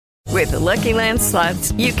With the Lucky Land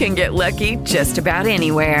Slots, you can get lucky just about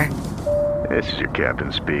anywhere. This is your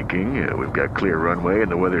captain speaking. We've got clear runway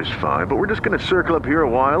and the weather's fine, but we're just going to circle up here a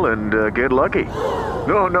while and get lucky.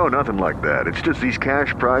 No, nothing like that. It's just these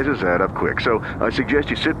cash prizes add up quick. So I suggest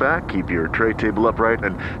you sit back, keep your tray table upright,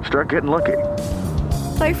 and start getting lucky.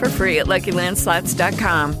 Play for free at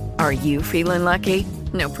LuckyLandSlots.com. Are you feeling lucky?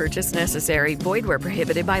 No purchase necessary. Void where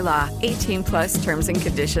prohibited by law. 18 plus terms and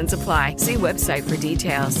conditions apply. See website for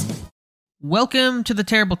details. Welcome to The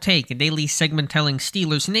Terrible Take, a daily segment telling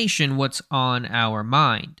Steelers Nation what's on our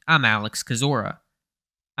mind. I'm Alex Kozora.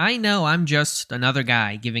 I know I'm just another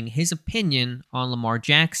guy giving his opinion on Lamar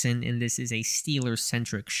Jackson, and this is a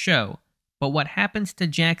Steelers-centric show. But what happens to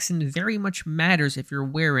Jackson very much matters if you're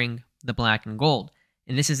wearing the black and gold.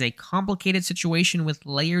 And this is a complicated situation with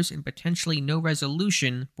layers and potentially no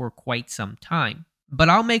resolution for quite some time. But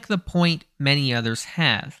I'll make the point many others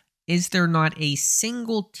have. Is there not a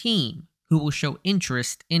single team who will show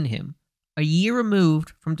interest in him? A year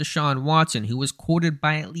removed from Deshaun Watson, who was courted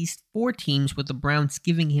by at least 4 teams, with the Browns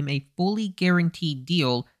giving him a fully guaranteed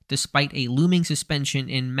deal despite a looming suspension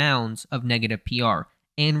in mounds of negative PR.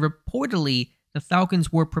 And reportedly, the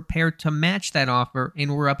Falcons were prepared to match that offer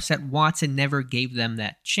and were upset Watson never gave them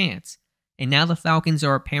that chance. And now the Falcons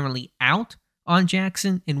are apparently out on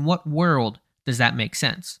Jackson. In what world does that make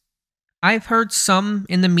sense? I've heard some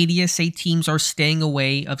in the media say teams are staying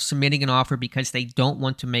away of submitting an offer because they don't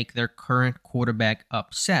want to make their current quarterback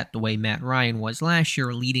upset, the way Matt Ryan was last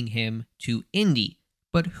year, leading him to Indy.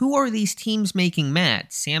 But who are these teams making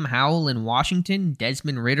mad? Sam Howell in Washington,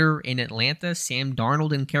 Desmond Ridder in Atlanta, Sam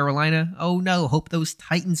Darnold in Carolina? Oh no, hope those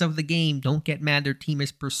titans of the game don't get mad their team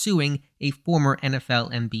is pursuing a former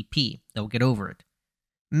NFL MVP. They'll get over it.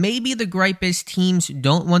 Maybe the gripe is teams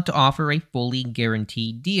don't want to offer a fully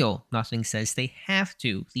guaranteed deal. Nothing says they have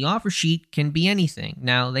to. The offer sheet can be anything.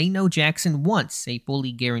 Now, they know Jackson wants a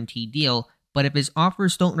fully guaranteed deal, but if his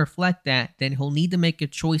offers don't reflect that, then he'll need to make a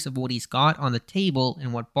choice of what he's got on the table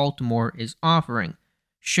and what Baltimore is offering.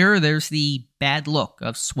 Sure, there's the bad look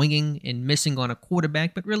of swinging and missing on a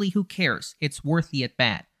quarterback, but really, who cares? It's worth the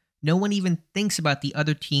at-bat. No one even thinks about the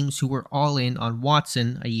other teams who were all in on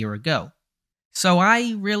Watson a year ago. So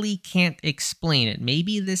I really can't explain it.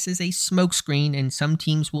 Maybe this is a smokescreen and some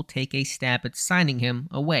teams will take a stab at signing him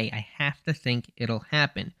away. I have to think it'll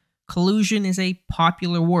happen. Collusion is a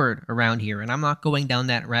popular word around here, and I'm not going down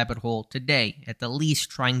that rabbit hole today. At the least,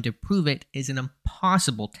 trying to prove it is an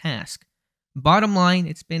impossible task. Bottom line,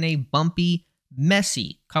 it's been a bumpy,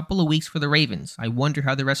 messy couple of weeks for the Ravens. I wonder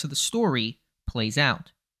how the rest of the story plays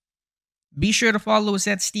out. Be sure to follow us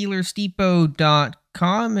at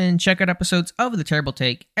SteelersDepot.com and check out episodes of The Terrible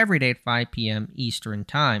Take every day at 5 p.m. Eastern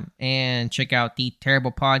Time. And check out The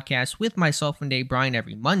Terrible Podcast with myself and Dave Bryan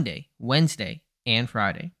every Monday, Wednesday, and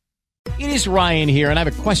Friday. It is Ryan here, and I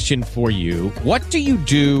have a question for you. What do you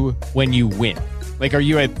do when you win? Like, are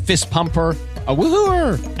you a fist pumper, a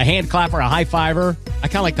woohooer, a hand clapper, a high fiver? I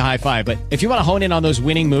kind of like the high five, but if you want to hone in on those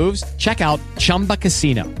winning moves, check out Chumba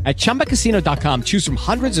Casino. At ChumbaCasino.com, choose from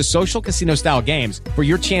hundreds of social casino-style games for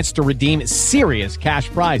your chance to redeem serious cash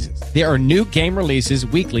prizes. There are new game releases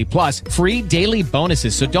weekly, plus free daily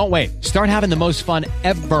bonuses, so don't wait. Start having the most fun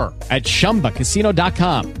ever at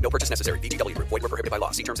ChumbaCasino.com. No purchase necessary. VGW Group. Void where prohibited by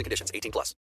law. See terms and conditions. 18 plus.